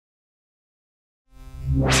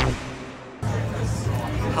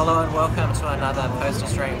Hello and welcome to another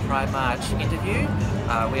post-Australian Pride March interview.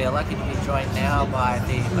 We are lucky to be joined now by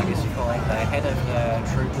the, I guess you call him the head of the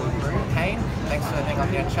Troop crew, Kane. Thanks for being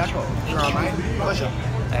on the Unshackled. Right, mate. Pleasure.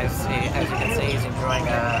 As you can see, he's enjoying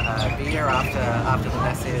a beer after the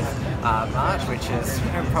massive march, which is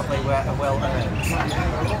probably well earned.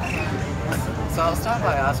 So I'll start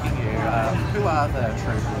by asking you, who are the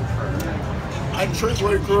Troop crew? And Troop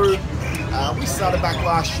crew, we started back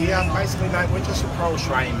last year. Basically, mate, we're just a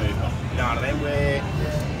pro-Australian movement. You know what I mean?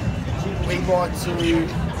 We like to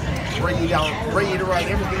reiterate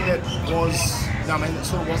everything that was, you know what I mean, that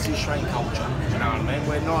sort of was the Australian culture. You know what I mean?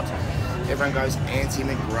 We're not, everyone goes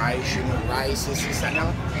anti-immigration, racist, this, that, and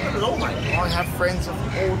that. Not at all, mate. I have friends of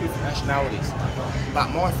all different nationalities. But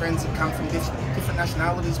my friends that come from different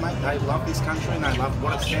nationalities, mate, they love this country and they love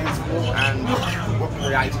what it stands for and what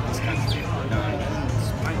created this country. You know what I mean?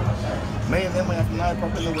 Me and them, we have no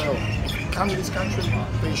problem in the world. If you come to this country,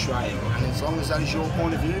 be Australian. And as long as that is your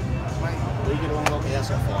point of view, mate, we get along like a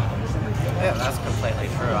house on fire. Yeah, that's completely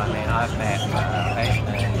true. I mean, I've met Asian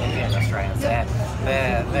and Indian Australians.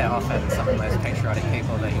 They're often some of the most patriotic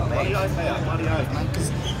people that you'll meet. Bloody oath, mate, because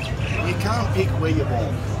you can't pick where you're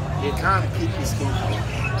born. You can't pick your skin colour.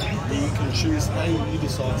 But you can choose how you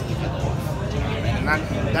decide to live your life.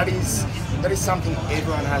 And that is something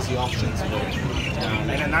everyone has the option to do.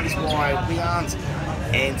 And that is why we aren't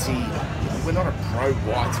we're not a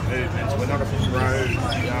pro-white movement, we're not a pro, you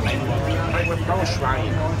know what I mean, we're pro-Australian,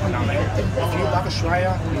 you know what I mean. If you love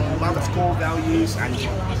Australia, you love its core values, and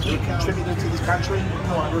you contributed to this country,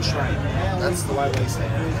 you're Australian. That's the way we see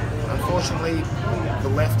it. Unfortunately, the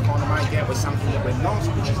left kind of make out we're something that we're not,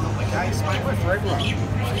 which is not the case, mate. We're for everyone.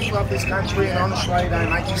 If you love this country and on Australia Day,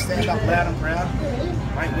 make you stand up loud and proud,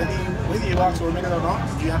 mate, whether you like to admit it or not,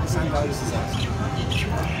 you have the same values as us.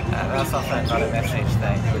 That's often not a message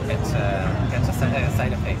that you would get to say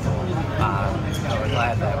to people. We're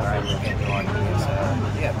glad that we're able to get you on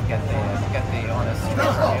here to get the honest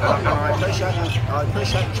truth from you. I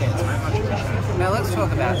appreciate the chance, mate. Much appreciated. Now let's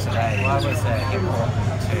talk about today. Why was it important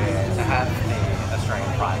to have the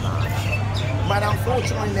Australian Pride March? Mate,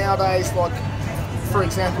 unfortunately nowadays, like for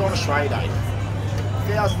example on Australia Day,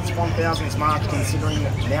 thousands upon thousands march considering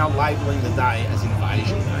now labelling the day as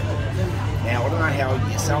Invasion Day. Now, I don't know how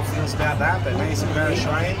yourself feels about that, but me as a very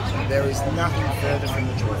Australian, there is nothing further from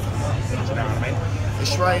the truth. Do you know what I mean?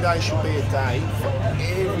 Australia Day should be a day for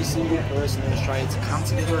every single person in Australia to come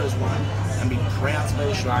together as one and be proud to be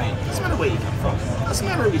Australian. Doesn't matter where you come from. Doesn't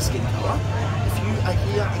matter your skin colour. If you are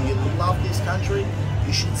here and you love this country,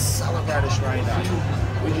 you should celebrate Australia Day.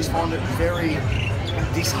 We just find it very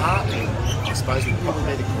disheartening, I suppose would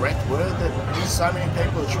probably be the correct word, that so many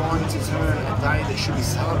people are trying to turn a day that should be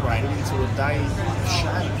celebrated into a day of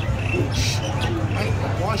shame. Which, mate,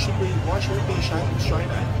 why should we be ashamed of Australia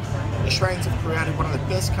Day? Australians have created one of the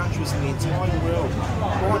best countries in the entire world.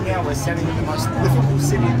 Right now we're standing in the most livable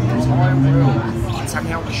city in the entire world, and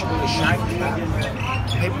somehow we should be ashamed of that.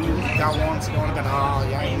 People go on about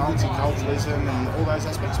multiculturalism and all those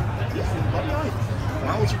aspects. Yeah, I know.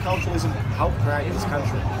 Multiculturalism helped create this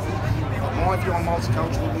country. But my view on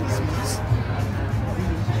multiculturalism is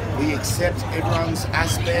we accept everyone's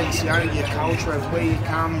aspects, you know, your culture of where you've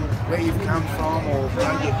come from, or you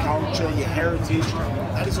know, your culture, your heritage.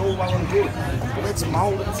 That is all well and good. But let's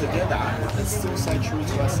mould it together. Let's still stay true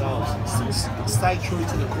to ourselves. Still stay true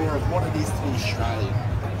to the core of what it is to be Australian.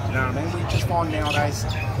 You know what I mean? We just find nowadays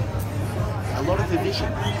a lot of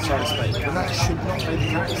division, so to speak, and that should not be the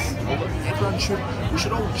case. We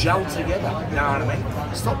should all gel together, you know what I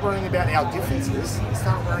mean? Stop worrying about our differences and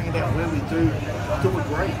start worrying about where we do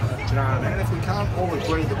agree, do you know what I mean? And if we can't all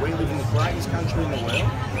agree that we live in the greatest country in the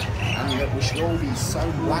world, and that we should all be so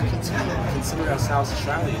lucky to consider ourselves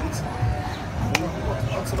Australians,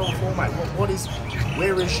 what's it all for, mate?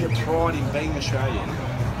 Where is your pride in being Australian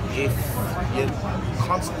if you're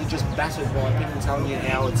constantly just battered by people telling you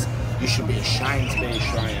how you should be ashamed to be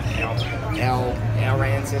Australian, how our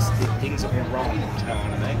ancestors did things that were wrong, do you know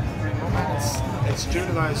what I mean? It's due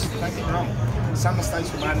to those, don't get me wrong, some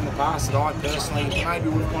mistakes were made in the past that I personally maybe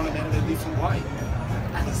would have gone about it a different way.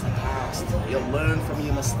 That is the past. You learn from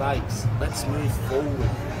your mistakes. Let's move forward.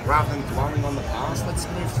 Rather than dwelling on the past, let's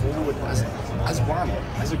move forward as one,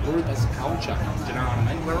 as a group, as a culture. Do you know what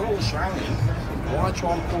I mean? We're all Australian. Why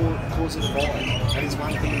try and cause a divide? That is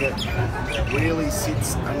one thing that really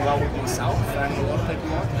sits unwell with myself and a lot of people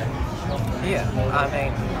like that. Yeah, I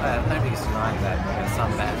mean, nobody's denying that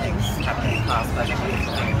some bad things happened in the past. I think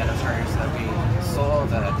it illustrates that we saw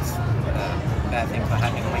that bad things were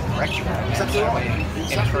happening and we corrected them. Exactly right.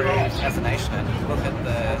 We improved as a nation. And look at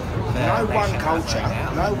the no one nation culture,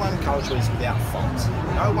 right now. no one culture is without fault.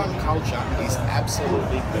 No one culture is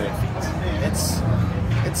absolutely perfect.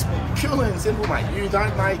 It's pure and simple, mate. You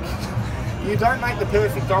don't make the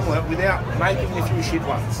perfect omelette without making a few shit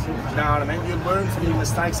ones. You know what I mean? You learn from your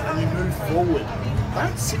mistakes and you move forward.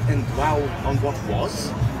 Don't sit and dwell on what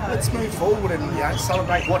was. Let's move forward and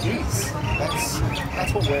celebrate what is.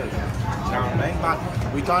 That's what we're about. You know what I mean? But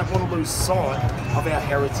we don't want to lose sight of our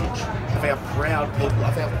heritage, of our proud people,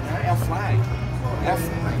 of our flag. Our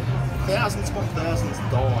flag. Thousands upon thousands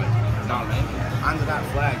died, you know what I mean, under that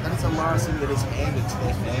flag. That is the last thing that is handed to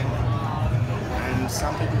their family. And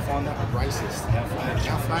some people find that racist.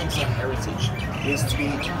 Our flag's our heritage. It's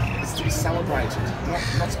to be celebrated,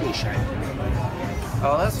 not to be ashamed.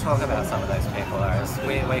 Well, let's talk about some of those people.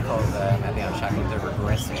 We call them at the Unshackled the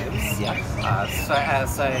regressives. Yeah.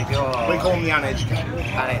 So you're... We call them the uneducated.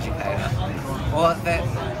 Uneducated. Well,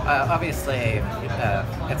 obviously,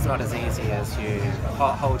 it's not as easy as you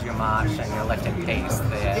hold your march and you're left in peace.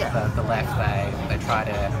 The left, they try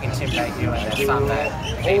to intimidate you, and there's some that...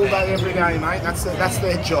 All day, every day, mate. That's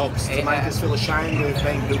their jobs, to make us feel ashamed of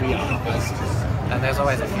being who we are, basically. And there's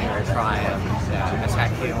always a few who try and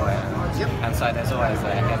attack you, and so there's always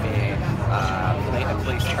a heavy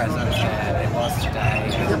police presence, and it was today,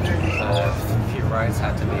 and a few roads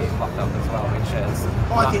had to be blocked off as well, which is...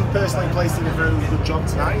 I think personally police did a very good job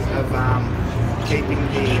today of keeping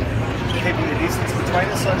the distance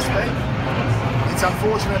between us, so to speak. It's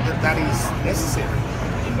unfortunate that is necessary,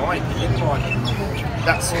 in my opinion.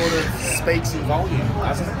 That sort of speaks in volume,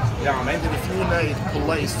 doesn't it? You know what I mean? That if you need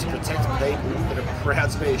police to protect people that are proud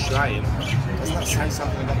to be Australian, doesn't that say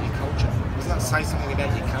something about your culture? Doesn't that say something about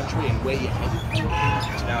your country and where you're headed? Do you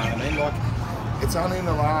know what I mean? Like, it's only in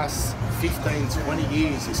the last 15, 20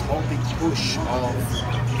 years this whole big push of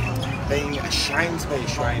being ashamed to be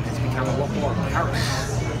Australian has become a lot more apparent.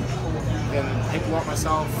 Then people like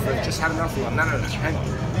myself have just had enough of it. No, hang on.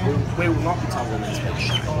 We will not be told we're meant to be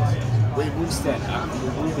ashamed. We will stand up, and we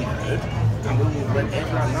will be heard, and we will let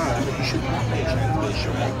everyone know that you should not be ashamed to be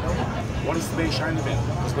Australian. What is to be ashamed about?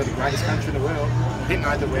 Because we're the greatest country in the world. We didn't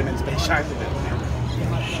know that we're meant to be ashamed about it.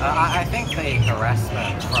 I think the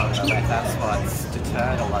harassment from the left, that's what's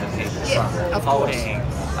deterred a lot of people from holding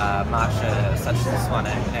marches such as this one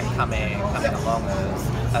and coming along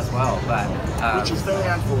as well. But which is very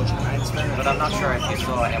unfortunate, mate. But I'm not sure if you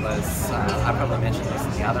saw, it was, I probably mentioned this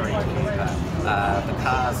in the other interview, but the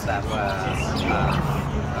cars that were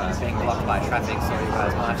being blocked by traffic saw you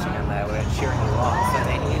guys marching and they were cheering you on. So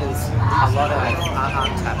there is a lot of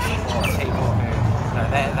untapped support, people who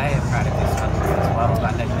they are proud of this country as well,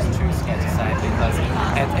 but they're just too scared to say it because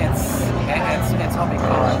it's not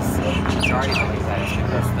because the majority believe that, it's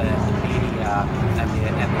because the media and the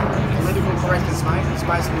political correctness, mate, is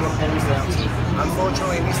basically what it boils down to.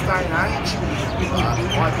 Unfortunately, in this day and age,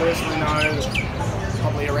 I personally know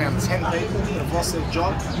probably around 10 people that have lost their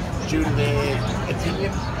job due to their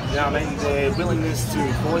opinion. You know what I mean? Their willingness to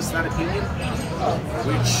voice that opinion,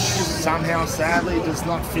 which somehow, sadly, does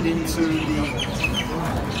not fit into the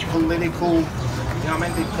political, you know what I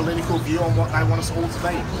mean, the political view on what they want us all to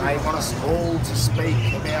be. They want us all to speak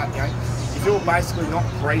about, if you're basically not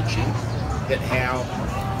preaching that how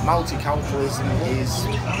multiculturalism is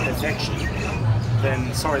perfection,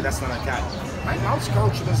 then sorry, that's not okay. Mate,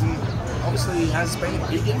 multiculturalism obviously has been a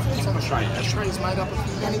big influence on Australia. Australia's made up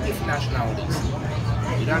of many different nationalities.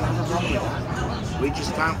 You don't have a problem with that. We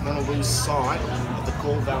just don't want to lose sight of the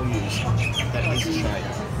core values that is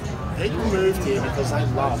Australia. People moved here because they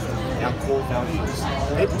love our core values.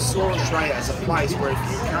 People saw Australia as a place where if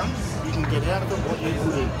you come, you can get out of it what you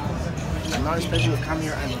put in. And those people have come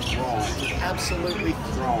here and thrived, absolutely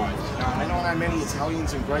thrived. I know many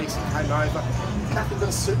Italians and Greeks that came over, nothing but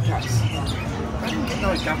a suitcase. They didn't get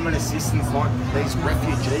no government assistance like these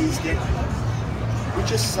refugees get. We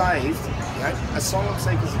just saved asylum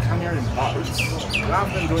seekers that come here in boats, rather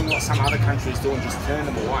than doing what some other countries do and just turn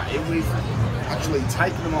them away. We've actually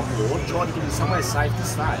taken them on board, tried to give them somewhere safe to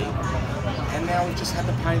stay, and now we've just had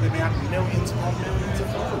to pay them out millions upon millions of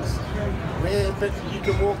dollars. But you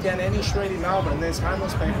can walk down any street in Melbourne and there's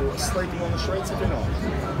homeless people sleeping on the streets every night.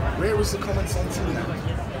 Where is the common sense in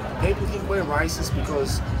that? People think we're racist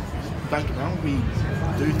because, don't get me wrong, we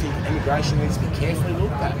do think immigration needs to be carefully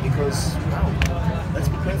looked at because, let's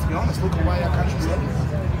be perfectly honest, look at the way our country's heading.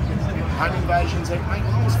 Home invasions, mate,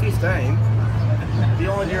 when I was 15,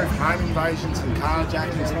 the idea of home invasions and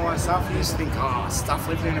carjackings and all that stuff, you used to think, stuff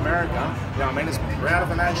living in America, you know what I mean, as proud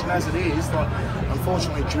of a nation as it is, like,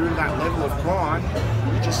 unfortunately due to that level of crime,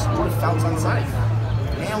 we just would have felt unsafe.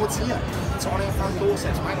 Now it's here. It's on our front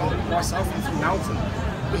doorsteps, mate. Myself, I'm from Melton.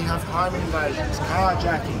 We have home invasions,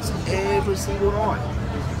 carjackings every single night.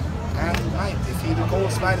 And mate, if you call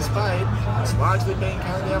a spade, it's largely being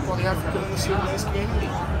carried out by the African and the Sudanese community.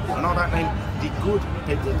 And I don't mean the good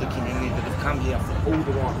people of the community that have come here for all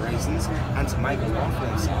the right reasons and to make a life for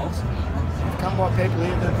themselves. They've come by people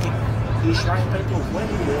here that the Australian people have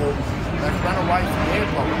winning or they've run away from their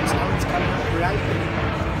problems and it's coming to create them.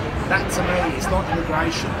 That to me is not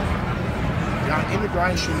immigration. You know,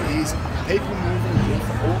 immigration is people moving here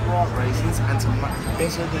for all the right reasons and to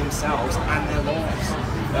better themselves and their lives.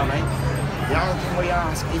 You know what I mean? The only thing we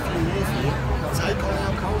ask, if you live here, take on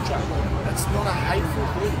our culture. It's not a hateful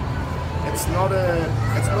thing. It's not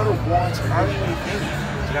a white only thing.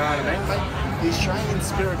 Do you know what I mean? Like, the Australian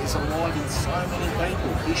spirit is alive in so many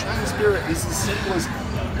people. The Australian spirit is as simple as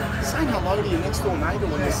saying hello to your next door neighbour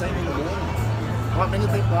when you see him in the morning. Like many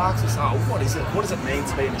people ask us, oh, what is it? What does it mean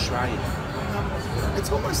to be an Australian?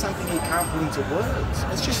 It's almost something you can't put into words.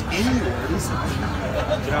 It's just in you, isn't it?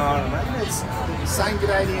 Do you know what I mean? It's saying good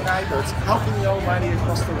day to your neighbour. It's helping the old lady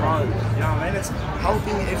across the road. You know what I mean? It's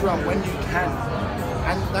helping everyone when you can.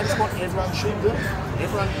 And that is what everyone should do.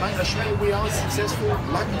 Everyone, mate, Australia, we are a successful,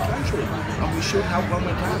 lucky country. And we should help when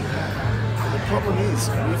we can. The problem is,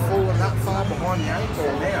 we've fallen that far behind the eight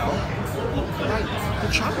ball now. Mate,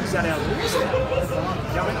 the trouble's at our doorstep.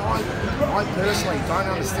 You know, I personally don't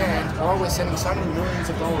understand why we're sending so many millions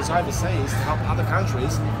of dollars overseas to help other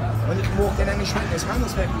countries when you can walk in any street and there's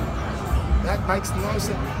homeless people. That makes no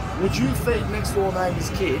sense. Would you feed next door neighbour's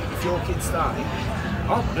kid if your kid's starving?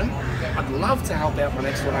 I wouldn't. I'd love to help out my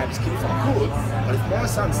next door neighbour's kid if I could, but if my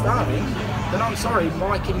son's starving, then I'm sorry,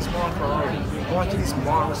 my kid is my priority. My kid is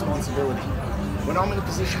my responsibility. When I'm in a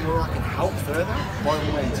position where I can help further, by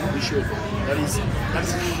all means, we should. That is a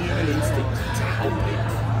human instinct to help people.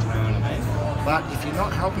 Do you know what I mean? But if you're not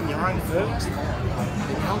helping your own first,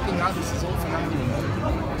 then helping others is all for nothing.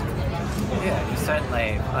 Yeah, you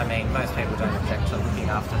certainly, I mean, most people don't object to looking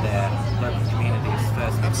after their local communities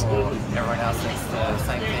first before everyone else thinks the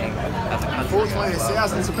same thing as a country. Unfortunately, there's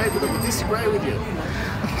thousands of people that would disagree with you.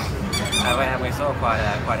 And we saw quite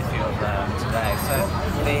a few of them today. So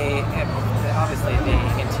obviously the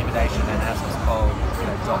intimidation and as was called,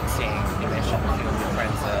 doxing, you mentioned a few of your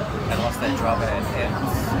friends that lost their job.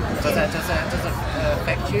 Does it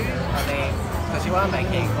affect you? I mean, because you are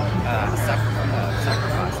making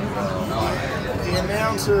sacrificing for the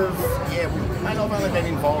amount of, mate, I've only been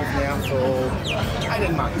involved now for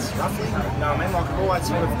 18 months, roughly. You know what I mean? Like, I've always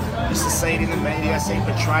sort of used to see it in the media, see it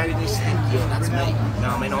portrayed, and used to think, yeah, that's me. You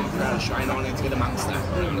know what I mean? I'm a proud Australian, I need to get amongst that.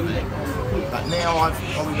 But now I've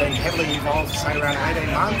probably been heavily involved for, say, around 18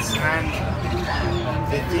 months, and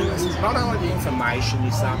the things, not only the information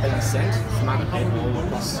you start being sent from other people all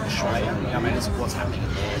across Australia, you know what I mean, it's what's happening in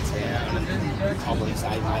their town, and the problems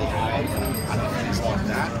they may have, and other things like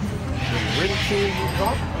that. The ridicule you've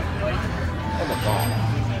got, oh my god.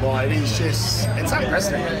 Well, it is just, it's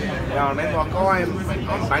unprecedented. You know what I mean? Like,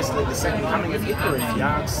 I'm basically the second coming of Hitler if you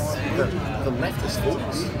ask the leftist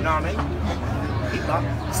fools. You know what I mean? Hitler,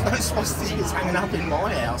 there's no swastikas hanging up in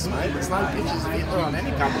my house, mate. There's no pictures of Hitler on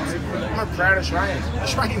any cupboards. I'm a proud Australian.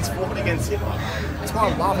 Australians fought against Hitler. That's why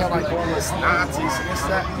I love how they call us Nazis and this,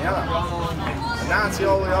 that, and the other. A Nazi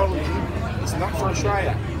ideology is not for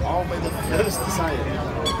Australia. I'll be the first to say it.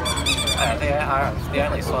 The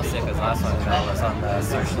only swastikas I saw was on the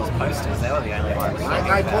socialist posters. They were the only ones.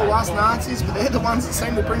 They call us Nazis, but they're the ones that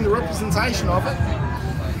seem to bring the representation of it.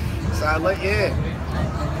 So, I'll let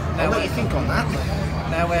you think on that.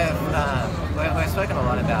 Now, we've spoken a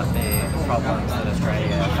lot about the problems that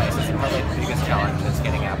Australia faces, and probably the biggest challenge is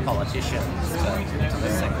getting our politicians to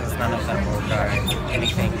listen, because none of them will go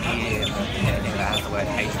anything near anything that has the word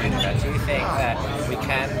hatred in it. Do you think that we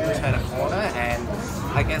can turn a corner? And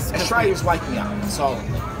I guess Australia's waking up, so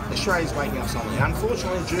Australia's waking up slowly.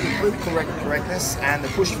 Unfortunately, due to political correctness and the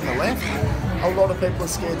push from the left, a lot of people are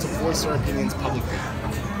scared to voice their opinions publicly.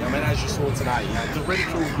 I mean, as you saw today, the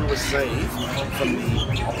ridicule you receive from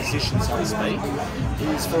the opposition, so to speak,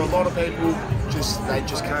 is for a lot of people, they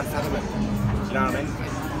just can't fathom it. You know what I mean?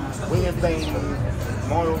 We have been,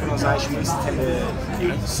 my organisation, we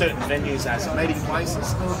attend certain venues as meeting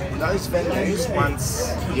places. Those venues,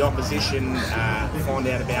 once the opposition find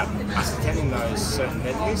out about us attending those certain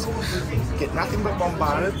venues, get nothing but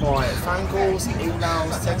bombarded by phone calls,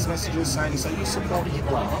 emails, text messages saying, so you support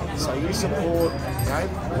Hitler, so you support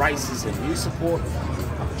racism, you support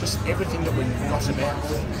just everything that we're not about.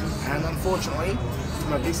 And unfortunately,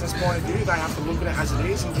 from a business point of view, they have to look at it as it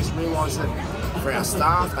is and just realise that for our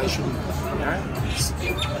staff, they shouldn't, you know,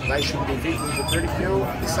 they shouldn't be victims of ridicule.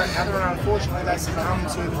 This, that, and the other, and unfortunately, they succumb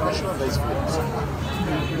to the pressure of these films.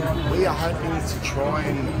 We are hoping to try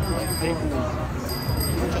and get people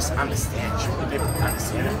just understand. Surely people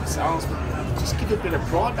understand it themselves, but just give a bit of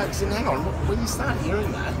pride back. And hang on, when you start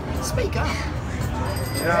hearing that, speak up.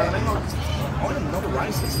 You know what I mean? Like, I am not a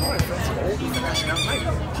racist, not a friend of all different nationalities.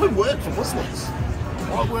 I work for Muslims.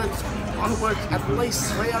 I work at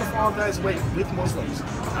least 3 out of 5 days a week with Muslims,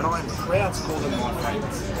 and I am proud to call them my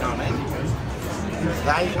friends. You know what I mean?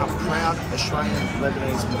 They are proud Australian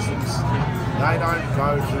Lebanese Muslims. They don't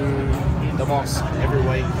go to the mosque every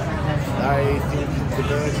week. They think the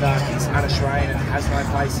bird duck is un-Australian and has no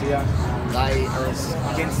place here. They are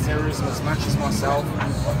against terrorism as much as myself.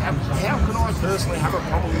 How can I personally have a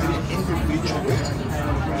problem with an individual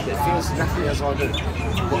that feels exactly as I do?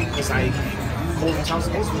 What, because they call themselves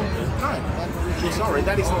Muslim? No, sorry,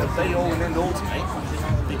 that isn't the be-all and end-all to me.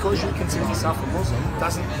 Because you consider yourself a Muslim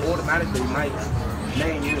doesn't automatically make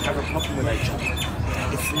me and you have a problem with each other.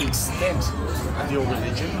 It's the extent of your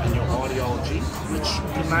religion and your ideology which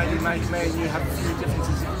can maybe make me and you have a few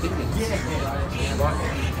differences of opinion.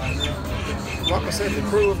 Like I said, the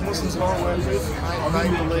crew of Muslims that I work with, they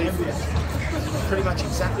believe pretty much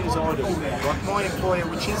exactly as I do. Like my employer,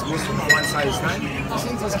 which is Muslim, I won't say his name, he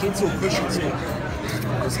sends his kids to a Christian school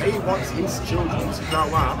because he wants his children to grow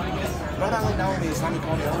up not only knowing the Islamic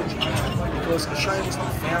ideology, because Australia was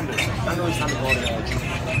not founded under Islamic ideology.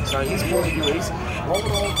 So his point of view is, why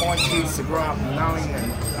would I want my kids to grow up knowing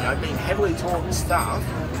and being heavily taught stuff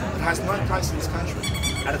that has no place in this country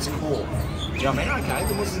at its core? You know what I mean? Okay,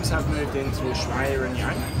 the Muslims have moved into Australia and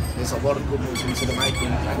there's a lot of good Muslims that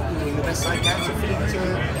are doing the best they can to fit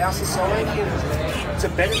into our society and to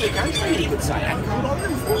better the country, you could say, and good on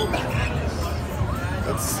them for that.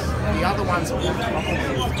 It's the other ones that we're problem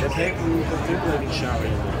with, the people that do believe in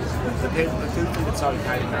Sharia laws, the people that do think it's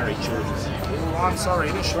okay to marry children. Well, I'm sorry,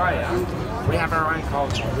 in Australia, we have our own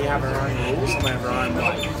culture, we have our own rules, and we have our own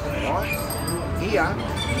way, right? Here,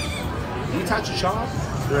 you touch a child,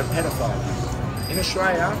 you're a pedophile. In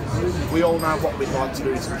Australia, we all know what we'd like to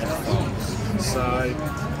do to pedophiles. So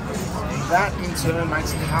that in turn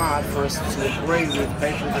makes it hard for us to agree with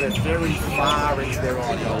people that are very far into their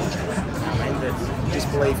ideology. That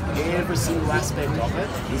just believe every single aspect of it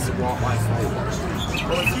is the right way forward.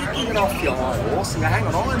 Well, if you can get off your high horse and go, hang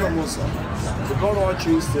on, I'm a Muslim. The God I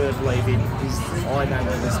choose to believe in is I know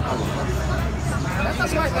him as Allah. That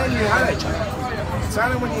doesn't make them you hate each other. It's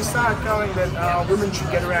only when you start going that women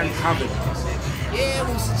should get around covered. Yeah,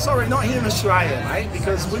 well, sorry, not here in Australia, mate,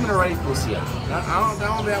 because women are equals here. I don't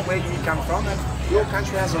know about where you come from, and your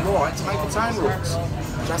country has a right to make its own rules,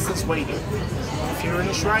 just as we do. If you're in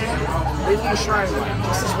Australia, live in Australia, mate,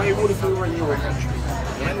 just as we would if we were in your country.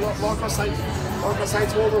 And like I say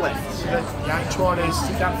to all the left, that don't try to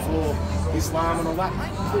stick up for Islam and all that,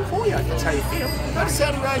 mate, good for you, that's how you feel. Go to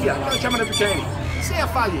Saudi Arabia, go jump in a bikini, see how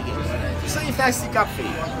far you get, see if they stick up for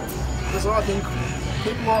you. Because I think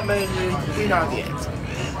people like me and you, we know the answer.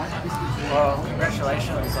 Well,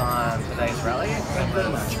 congratulations on today's rally. Thank you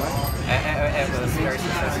very much, mate. It was very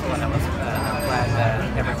successful, and I'm glad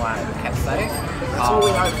that everyone kept safe. That's all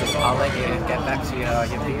we hope for. I'll let you get back to your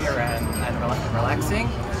beer and relaxing.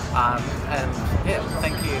 And yeah,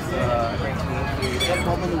 thank you for agreeing to the interview. No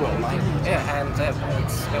problem in the world, mate. Yeah, and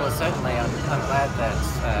it was certainly, I'm glad that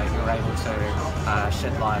you were able to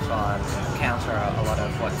shed light on, counter a lot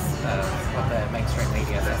of what the mainstream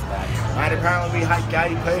media says about you. Mate, apparently we hate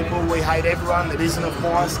gay people, we hate everyone that isn't of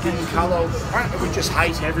my skin colour. Apparently we just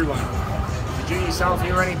hate everyone. Did you yourself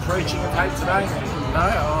hear any preaching of hate today? No,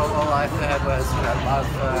 all I heard was, love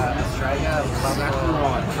Australia, love exactly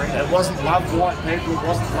right. freedom. It wasn't love white people, it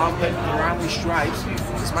wasn't love people that are only straight.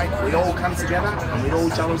 It's mate, we all come together and we all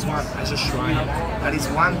gel as one, as Australia. That is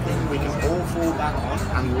one thing we can all fall back on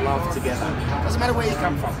and love together. Doesn't matter where you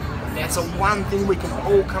come from. That's the one thing we can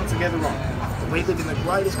all come together on. That we live in the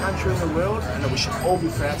greatest country in the world and that we should all be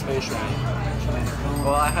proud to be Australian.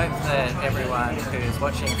 Well, I hope that everyone who's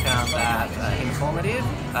watching found that informative.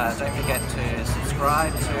 Don't forget to subscribe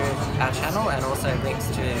to our channel, and also links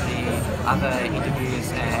to the other interviews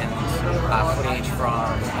and footage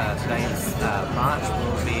from today's march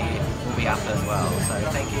will be up as well. So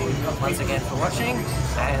thank you once again for watching,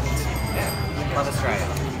 and yeah, love Australia.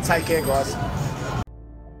 Take care, guys.